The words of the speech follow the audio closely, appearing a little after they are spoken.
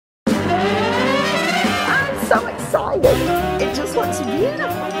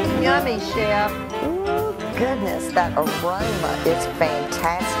yummy, Chef. Ooh, goodness, that aroma is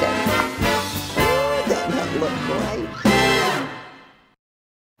fantastic. Ooh, that look great.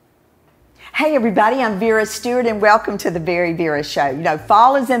 Hey everybody, I'm Vera Stewart and welcome to the VeryVera Show. You know,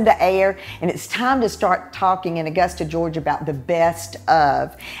 fall is in the air and it's time to start talking in Augusta, Georgia about the best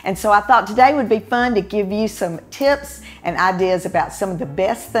of. And so I thought today would be fun to give you some tips and ideas about some of the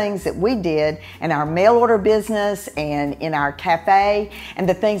best things that we did in our mail order business and in our cafe and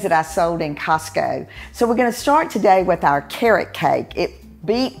the things that I sold in Costco. So we're going to start today with our carrot cake. It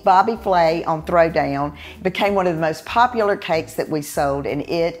beat Bobby Flay on Throwdown. It became one of the most popular cakes that we sold, and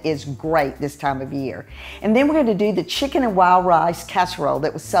it is great this time of year. And then we're going to do the chicken and wild rice casserole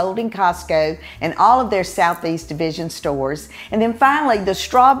that was sold in Costco and all of their Southeast Division stores. And then finally, the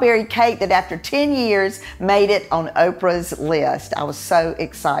strawberry cake that after 10 years made it on Oprah's list. I was so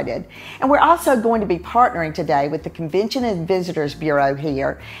excited. And we're also going to be partnering today with the Convention and Visitors Bureau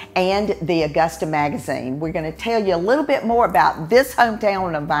here and the Augusta magazine. We're going to tell you a little bit more about this hometown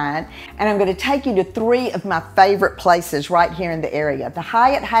of mine, and I'm going to take you to three of my favorite places right here in the area: the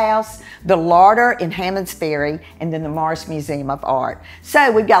Hyatt House, the Larder in Hammond's Ferry, and then the Morris Museum of Art. So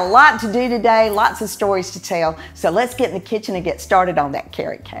we've got a lot to do today, lots of stories to tell, so let's get in the kitchen and get started on that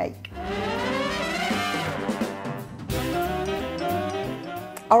carrot cake.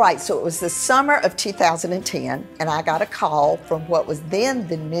 All right, so it was the summer of 2010, and I got a call from what was then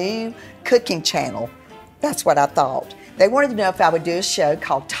the new cooking channel. That's what I thought. They wanted to know if I would do a show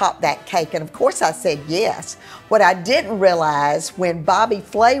called Top That Cake, and of course I said yes. What I didn't realize when Bobby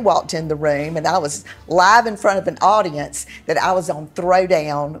Flay walked in the room and I was live in front of an audience that I was on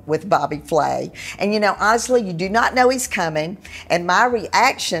Throwdown with Bobby Flay. And you know, honestly, you do not know he's coming, and my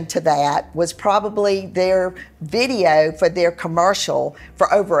reaction to that was probably their video for their commercial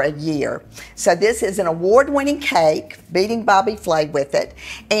for over a year. So this is an award-winning cake, beating Bobby Flay with it,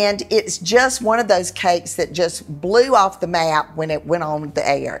 and it's just one of those cakes that just blew off the map when it went on the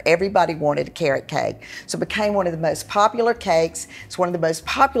air. Everybody wanted a carrot cake. So it became one of the most popular cakes. It's one of the most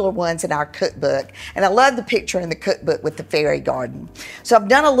popular ones in our cookbook. And I love the picture in the cookbook with the fairy garden. So I've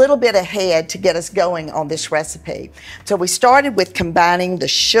done a little bit ahead to get us going on this recipe. So we started with combining the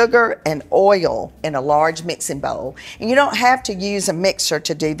sugar and oil in a large mixing bowl. And you don't have to use a mixer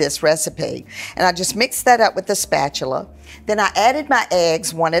to do this recipe. And I just mixed that up with a spatula. Then I added my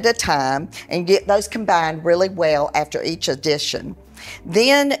eggs one at a time and get those combined really well after each addition.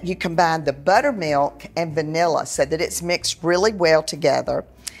 Then you combine the buttermilk and vanilla so that it's mixed really well together.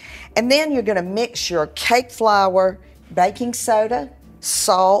 And then you're going to mix your cake flour, baking soda,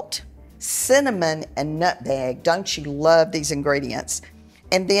 salt, cinnamon, and nutmeg. Don't you love these ingredients?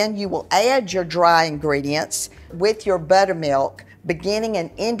 And then you will add your dry ingredients with your buttermilk, beginning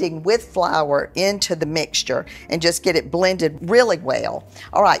and ending with flour into the mixture, and just get it blended really well.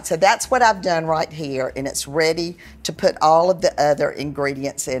 All right, so that's what I've done right here, and it's ready to put all of the other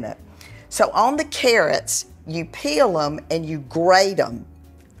ingredients in it. So on the carrots, you peel them and you grate them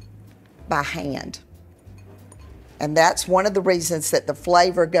by hand. And that's one of the reasons that the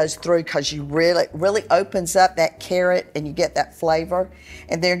flavor goes through, because you really opens up that carrot and you get that flavor.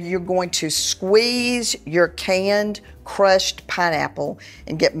 And then you're going to squeeze your canned crushed pineapple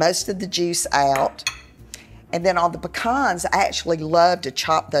and get most of the juice out. And then on the pecans, I actually love to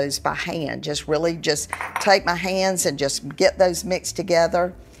chop those by hand. Just take my hands and just get those mixed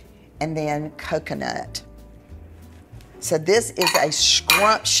together. And then coconut. So this is a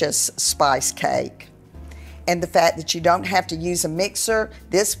scrumptious spice cake. And the fact that you don't have to use a mixer,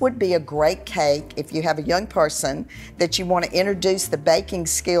 this would be a great cake if you have a young person that you want to introduce the baking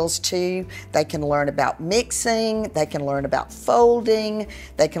skills to. They can learn about mixing, they can learn about folding,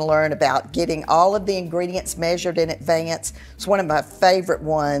 they can learn about getting all of the ingredients measured in advance. It's one of my favorite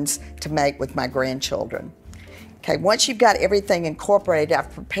ones to make with my grandchildren. Okay, once you've got everything incorporated,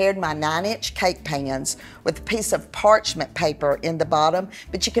 I've prepared my 9-inch cake pans with a piece of parchment paper in the bottom,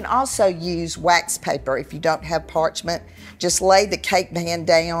 but you can also use wax paper if you don't have parchment. Just lay the cake pan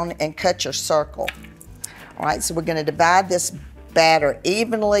down and cut your circle. All right, so we're going to divide this batter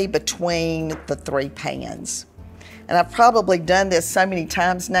evenly between the 3 pans. And I've probably done this so many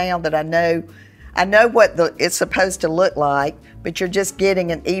times now that I know what it's supposed to look like, but you're just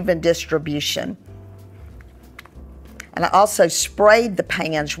getting an even distribution. And I also sprayed the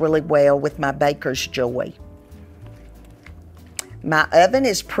pans really well with my Baker's Joy. My oven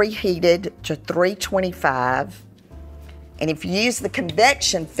is preheated to 325. And if you use the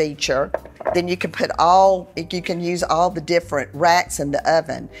convection feature, then you can use all the different racks in the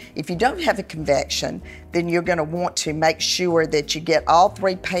oven. If you don't have a convection, then you're going to want to make sure that you get all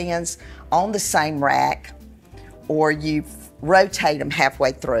 3 pans on the same rack, or you rotate them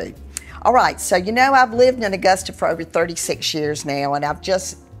halfway through. All right, so you know I've lived in Augusta for over 36 years now, and I've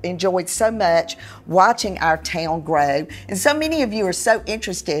just enjoyed so much watching our town grow, and so many of you are so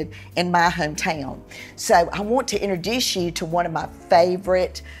interested in my hometown. So I want to introduce you to one of my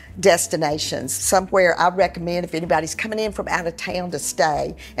favorite destinations, somewhere I recommend if anybody's coming in from out of town to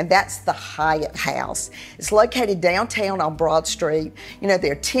stay, and that's the Hyatt House. It's located downtown on Broad Street. You know,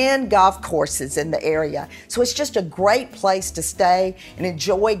 there are 10 golf courses in the area, so it's just a great place to stay and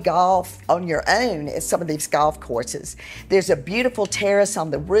enjoy golf on your own at some of these golf courses. There's a beautiful terrace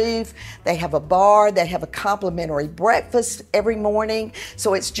on the roof. They have a bar. They have a complimentary breakfast every morning,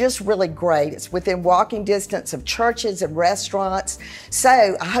 so it's just really great. It's within walking distance of churches and restaurants,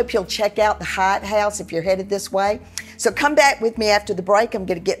 so I hope you'll check out the Hyatt House if you're headed this way. So come back with me after the break. I'm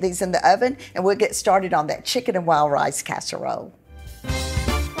going to get these in the oven and we'll get started on that chicken and wild rice casserole.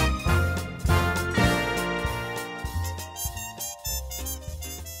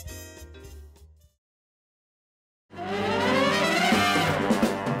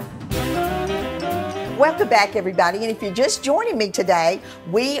 Welcome back, everybody, and if you're just joining me today,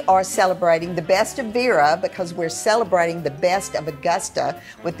 we are celebrating the best of Vera because we're celebrating the best of Augusta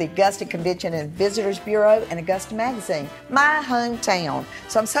with the Augusta Convention and Visitors Bureau and Augusta Magazine, my hometown.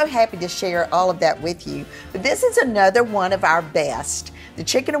 So I'm so happy to share all of that with you. But this is another one of our best. The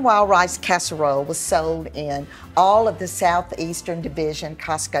chicken and wild rice casserole was sold in all of the Southeastern Division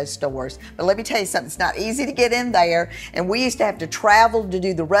Costco stores. But let me tell you something, it's not easy to get in there, and we used to have to travel to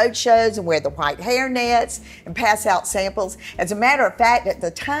do the road shows and wear the white hairnets and pass out samples. As a matter of fact, at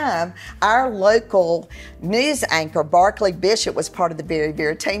the time, our local news anchor, Barkley Bishop, was part of the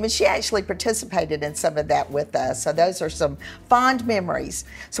VeryVera team, and she actually participated in some of that with us. So those are some fond memories.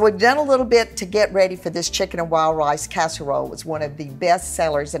 So we've done a little bit to get ready for this chicken and wild rice casserole. It was one of the best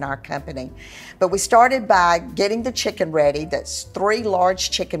sellers in our company. But we started by getting the chicken ready. That's 3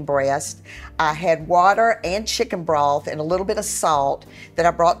 large chicken breasts. I had water and chicken broth and a little bit of salt that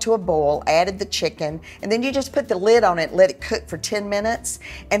I brought to a boil, added the chicken, and then you just put the lid on it and let it cook for 10 minutes.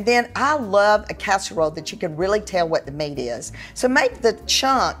 And then I love a casserole that you can really tell what the meat is. So make the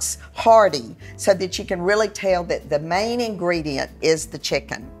chunks hearty so that you can really tell that the main ingredient is the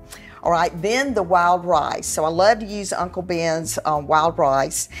chicken. All right, then the wild rice. So I love to use Uncle Ben's wild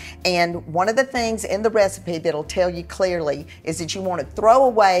rice. And one of the things in the recipe that'll tell you clearly is that you want to throw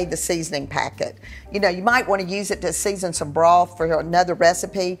away the seasoning packet. You know, you might want to use it to season some broth for another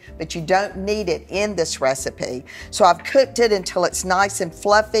recipe, but you don't need it in this recipe. So I've cooked it until it's nice and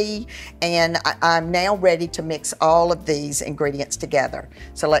fluffy, and I'm now ready to mix all of these ingredients together.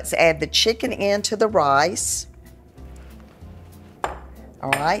 So let's add the chicken into the rice. All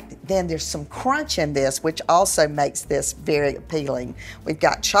right, then there's some crunch in this, which also makes this very appealing. We've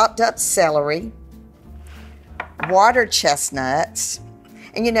got chopped up celery, water chestnuts,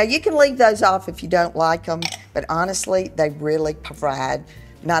 and you know, you can leave those off if you don't like them, but honestly, they really provide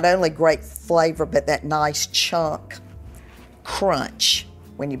not only great flavor, but that nice chunk crunch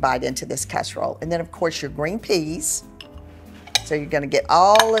when you bite into this casserole. And then of course your green peas. So you're gonna get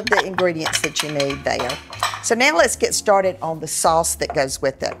all of the ingredients that you need there. So now let's get started on the sauce that goes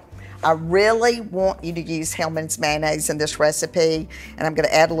with it. I really want you to use Hellmann's mayonnaise in this recipe, and I'm gonna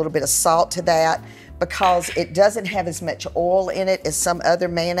add a little bit of salt to that because it doesn't have as much oil in it as some other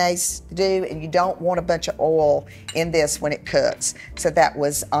mayonnaise do, and you don't want a bunch of oil in this when it cooks. So that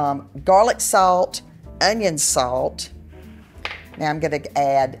was garlic salt, onion salt. Now I'm gonna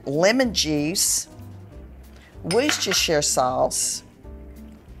add lemon juice, Worcestershire sauce,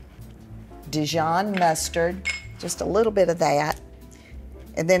 Dijon mustard, just a little bit of that.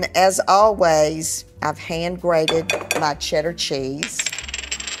 And then as always, I've hand grated my cheddar cheese.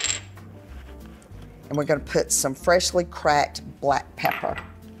 And we're gonna put some freshly cracked black pepper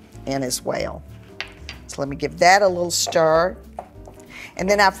in as well. So let me give that a little stir. And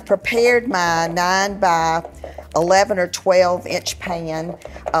then I've prepared my 9 by 11 or 12 inch pan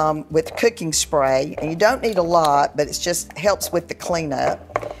with cooking spray. And you don't need a lot, but it just helps with the cleanup.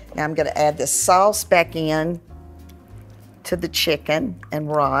 Now I'm gonna add this sauce back in to the chicken and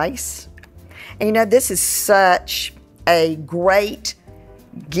rice. And you know, this is such a great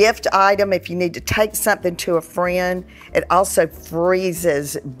gift item if you need to take something to a friend. It also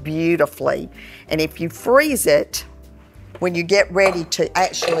freezes beautifully. And if you freeze it, when you get ready to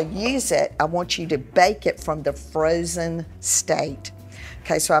actually use it, I want you to bake it from the frozen state.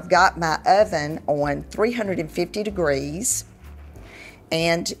 Okay, so I've got my oven on 350 degrees.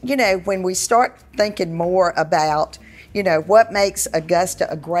 And you know, when we start thinking more about, you know, what makes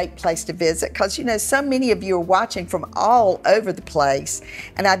Augusta a great place to visit, because, you know, so many of you are watching from all over the place,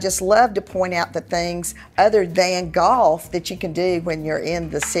 and I just love to point out the things other than golf that you can do when you're in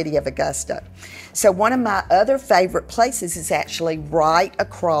the city of Augusta. So one of my other favorite places is actually right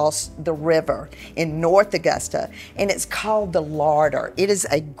across the river in North Augusta, and it's called The Larder. It is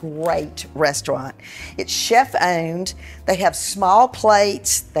a great restaurant. It's chef owned. They have small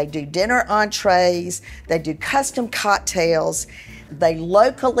plates. They do dinner entrees. They do custom cocktails. They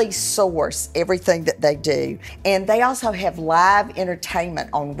locally source everything that they do. And they also have live entertainment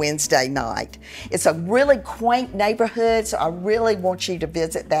on Wednesday night. It's a really quaint neighborhood, so I really want you to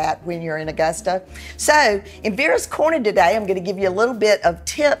visit that when you're in Augusta. So in Vera's Corner today, I'm gonna give you a little bit of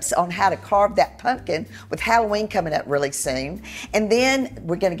tips on how to carve that pumpkin with Halloween coming up really soon. And then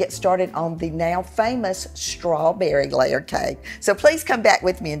we're gonna get started on the now famous strawberry layer cake. So please come back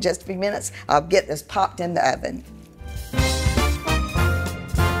with me in just a few minutes. I'll get this popped in the oven.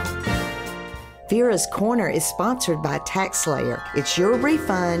 Vera's Corner is sponsored by TaxSlayer. It's your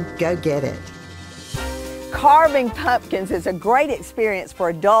refund, go get it. Carving pumpkins is a great experience for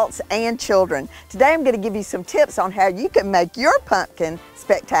adults and children. Today I'm going to give you some tips on how you can make your pumpkin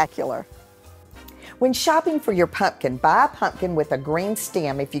spectacular. When shopping for your pumpkin, buy a pumpkin with a green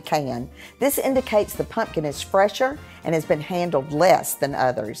stem if you can. This indicates the pumpkin is fresher and has been handled less than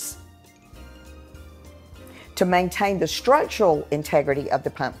others. To maintain the structural integrity of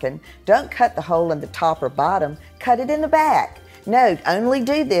the pumpkin, don't cut the hole in the top or bottom, cut it in the back. Note, only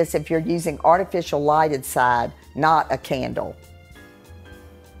do this if you're using artificial lighted side, not a candle.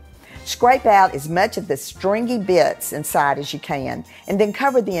 Scrape out as much of the stringy bits inside as you can, and then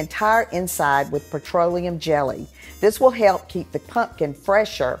cover the entire inside with petroleum jelly. This will help keep the pumpkin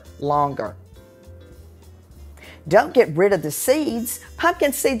fresher longer. Don't get rid of the seeds.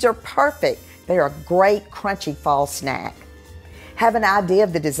 Pumpkin seeds are perfect. They are a great crunchy fall snack. Have an idea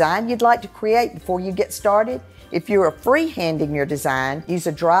of the design you'd like to create before you get started? If you are freehanding your design, use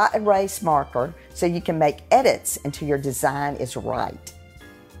a dry erase marker so you can make edits until your design is right.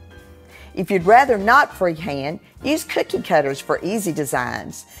 If you'd rather not freehand, use cookie cutters for easy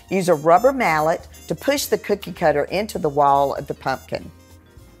designs. Use a rubber mallet to push the cookie cutter into the wall of the pumpkin.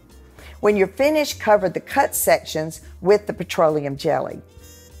 When you're finished, cover the cut sections with the petroleum jelly.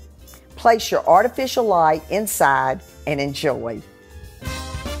 Place your artificial light inside and enjoy.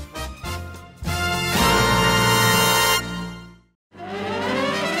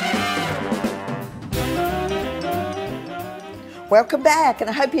 Welcome back, and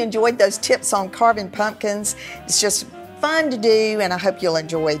I hope you enjoyed those tips on carving pumpkins. It's just fun to do, and I hope you'll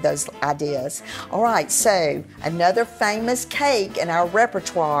enjoy those ideas. All right, so another famous cake in our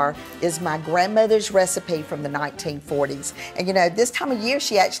repertoire is my grandmother's recipe from the 1940s. And you know, this time of year,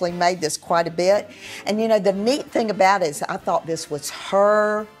 she actually made this quite a bit. And you know, the neat thing about it is I thought this was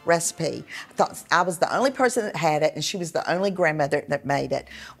her recipe. I thought I was the only person that had it, and she was the only grandmother that made it.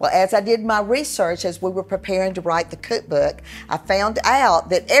 Well, as I did my research, as we were preparing to write the cookbook, I found out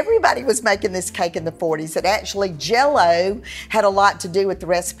that everybody was making this cake in the 40s. That actually Jell-O had a lot to do with the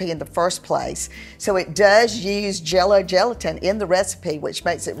recipe in the first place. So it does use Jell-O gelatin in the recipe, which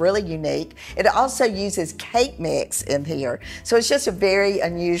makes it really unique. It also uses cake mix in here. So it's just a very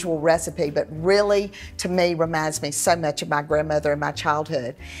unusual recipe, but really, to me, reminds me so much of my grandmother and my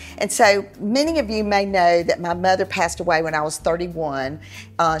childhood. And so many of you may know that my mother passed away when I was 31.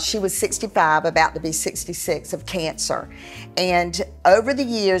 She was 65, about to be 66, of cancer. And over the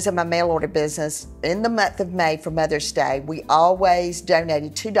years of my mail order business, in the month of May for Mother's Day, we always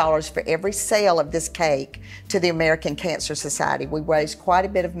donated $2 for every sale of this cake to the American Cancer Society. We raised quite a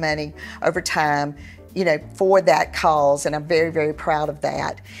bit of money over time, you know, for that cause, and I'm very, very proud of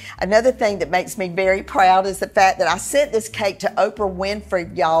that. Another thing that makes me very proud is the fact that I sent this cake to Oprah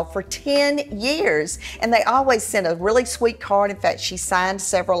Winfrey, y'all, for 10 years, and they always sent a really sweet card. In fact, she signed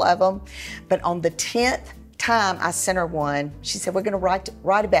several of them, but on the 10th time I sent her one, she said, we're going to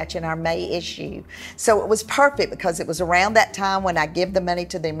write about you in our May issue. So it was perfect because it was around that time when I give the money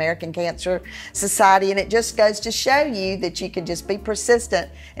to the American Cancer Society, and it just goes to show you that you can just be persistent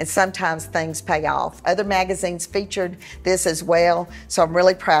and sometimes things pay off. Other magazines featured this as well, so I'm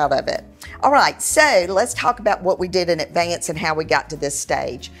really proud of it. All right, so let's talk about what we did in advance and how we got to this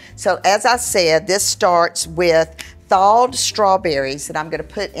stage. So as I said, this starts with thawed strawberries that I'm going to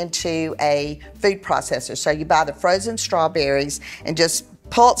put into a food processor. So you buy the frozen strawberries and just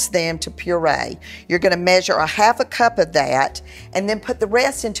pulse them to puree. You're going to measure a ½ cup of that and then put the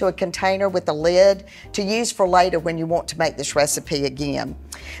rest into a container with a lid to use for later when you want to make this recipe again.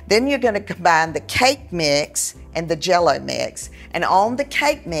 Then you're going to combine the cake mix and the Jell-O mix. And on the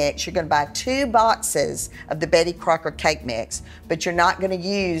cake mix, you're going to buy 2 boxes of the Betty Crocker cake mix, but you're not going to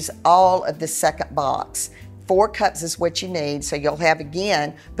use all of the second box. 4 cups is what you need, so you'll have,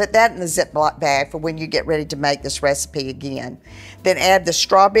 again, put that in the Ziploc bag for when you get ready to make this recipe again. Then add the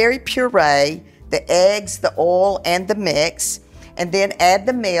strawberry puree, the eggs, the oil, and the mix, and then add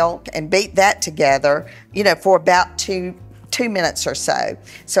the milk and beat that together, for about two minutes or so.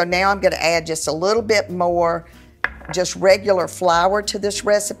 So now I'm going to add just a little bit more just regular flour to this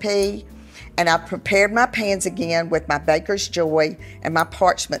recipe. And I've prepared my pans again with my Baker's Joy and my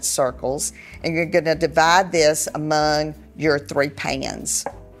parchment circles. And you're going to divide this among your 3 pans.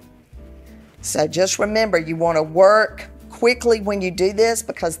 So just remember, you want to work quickly when you do this,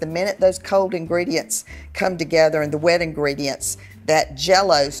 because the minute those cold ingredients come together and the wet ingredients, that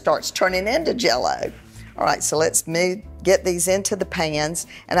Jell-O starts turning into Jell-O. All right, so let's get these into the pans.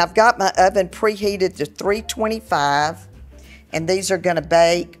 And I've got my oven preheated to 325, and these are going to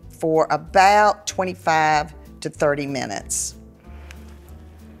bake for about 25 to 30 minutes.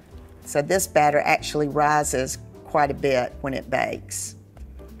 So this batter actually rises quite a bit when it bakes.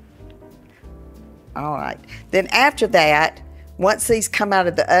 All right, then after that, once these come out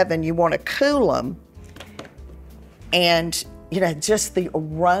of the oven, you want to cool them. And just the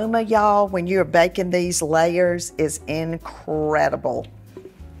aroma, y'all, when you're baking these layers is incredible.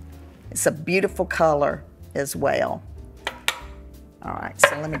 It's a beautiful color as well. All right,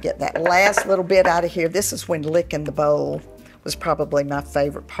 so let me get that last little bit out of here. This is when licking the bowl was probably my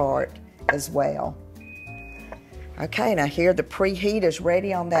favorite part as well. Okay, now here the preheat is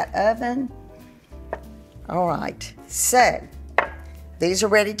ready on that oven. All right, so these are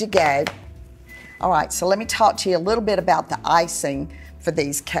ready to go. All right, so let me talk to you a little bit about the icing for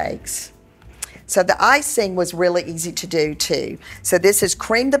these cakes. So the icing was really easy to do too. So this is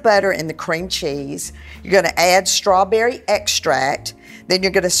cream the butter and the cream cheese. You're gonna add strawberry extract. Then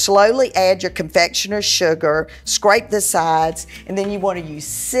you're gonna slowly add your confectioner's sugar, scrape the sides, and then you wanna use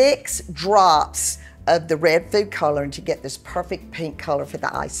 6 drops of the red food coloring to get this perfect pink color for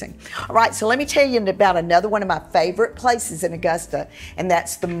the icing. All right, so let me tell you about another one of my favorite places in Augusta, and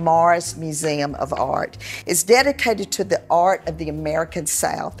that's the Morris Museum of Art. It's dedicated to the art of the American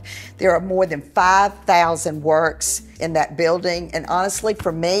South. There are more than 5,000 works in that building, and honestly,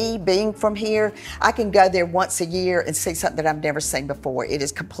 for me, being from here, I can go there once a year and see something that I've never seen before. It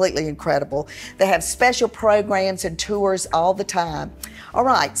is completely incredible. They have special programs and tours all the time. All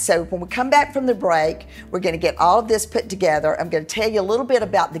right, so when we come back from the break, we're going to get all of this put together. I'm going to tell you a little bit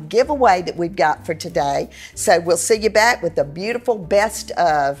about the giveaway that we've got for today. So we'll see you back with the beautiful best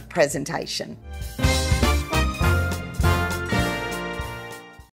of presentation.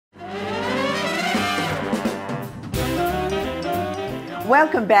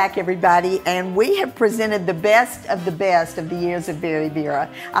 Welcome back, everybody, and we have presented the best of the years of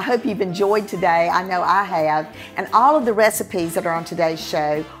VeryVera. I hope you've enjoyed today. I know I have. And all of the recipes that are on today's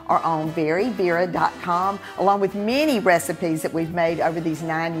show are on VeryVera.com, along with many recipes that we've made over these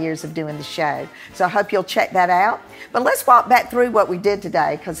 9 years of doing the show. So I hope you'll check that out. But let's walk back through what we did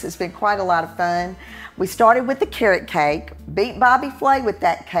today, because it's been quite a lot of fun. We started with the carrot cake, beat Bobby Flay with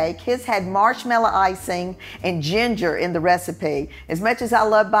that cake. His had marshmallow icing and ginger in the recipe. As much as I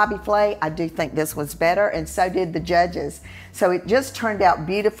love Bobby Flay, I do think this was better, and so did the judges. So it just turned out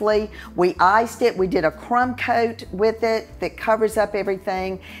beautifully. We iced it. We did a crumb coat with it that covers up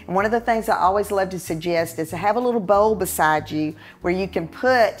everything. And one of the things I always love to suggest is to have a little bowl beside you where you can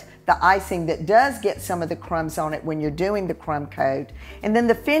put the icing that does get some of the crumbs on it when you're doing the crumb coat. And then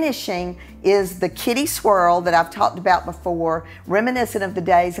the finishing is the kitty swirl that I've talked about before, reminiscent of the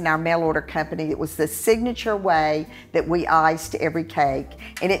days in our mail order company. It was the signature way that we iced every cake.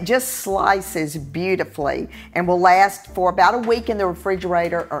 And it just slices beautifully and will last for about a week in the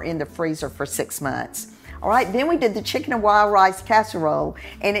refrigerator or in the freezer for 6 months. All right, then we did the chicken and wild rice casserole,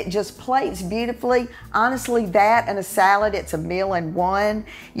 and it just plates beautifully. Honestly, that and a salad, it's a meal in one.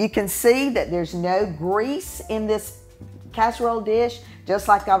 You can see that there's no grease in this casserole dish, just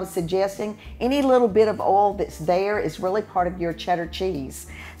like I was suggesting. Any little bit of oil that's there is really part of your cheddar cheese.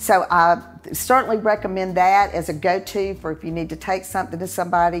 So I certainly recommend that as a go-to for if you need to take something to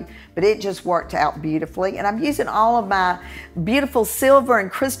somebody, but it just worked out beautifully. And I'm using all of my beautiful silver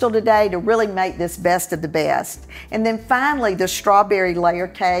and crystal today to really make this best of the best. And then finally, the strawberry layer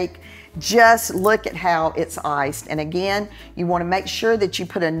cake. Just look at how it's iced. And again, you want to make sure that you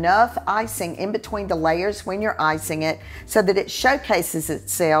put enough icing in between the layers when you're icing it so that it showcases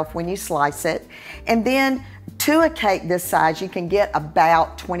itself when you slice it. And then To a cake this size, you can get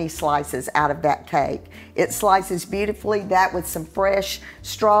about 20 slices out of that cake. It slices beautifully. That with some fresh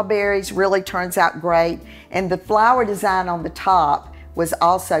strawberries really turns out great. And the flower design on the top was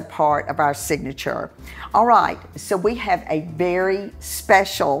also part of our signature. All right, so we have a very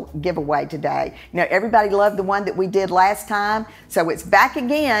special giveaway today. You know, everybody loved the one that we did last time, so it's back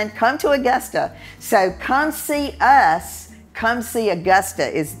again. Come to Augusta. So come see us. Come see Augusta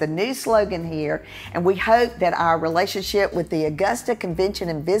is the new slogan here, and we hope that our relationship with the Augusta Convention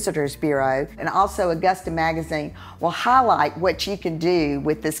and Visitors Bureau and also Augusta Magazine will highlight what you can do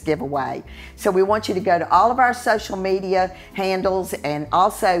with this giveaway. So we want you to go to all of our social media handles and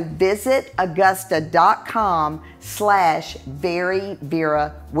also visit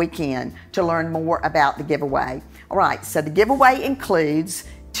augusta.com/VeryVera weekend to learn more about the giveaway. All right, so the giveaway includes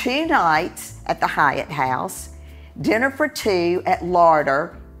 2 nights at the Hyatt House, dinner for 2 at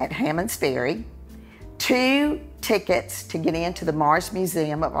Larder at Hammond's Ferry, 2 tickets to get into the Mars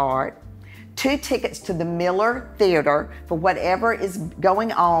Museum of Art, 2 tickets to the Miller Theater for whatever is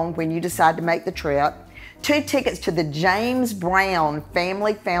going on when you decide to make the trip, 2 tickets to the James Brown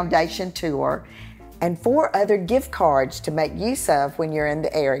Family Foundation Tour, and 4 other gift cards to make use of when you're in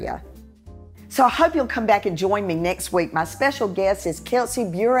the area. So I hope you'll come back and join me next week. My special guest is Kelsey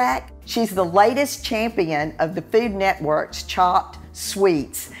Burak. She's the latest champion of the Food Network's Chopped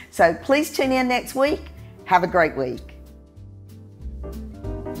Sweets. So please tune in next week. Have a great week.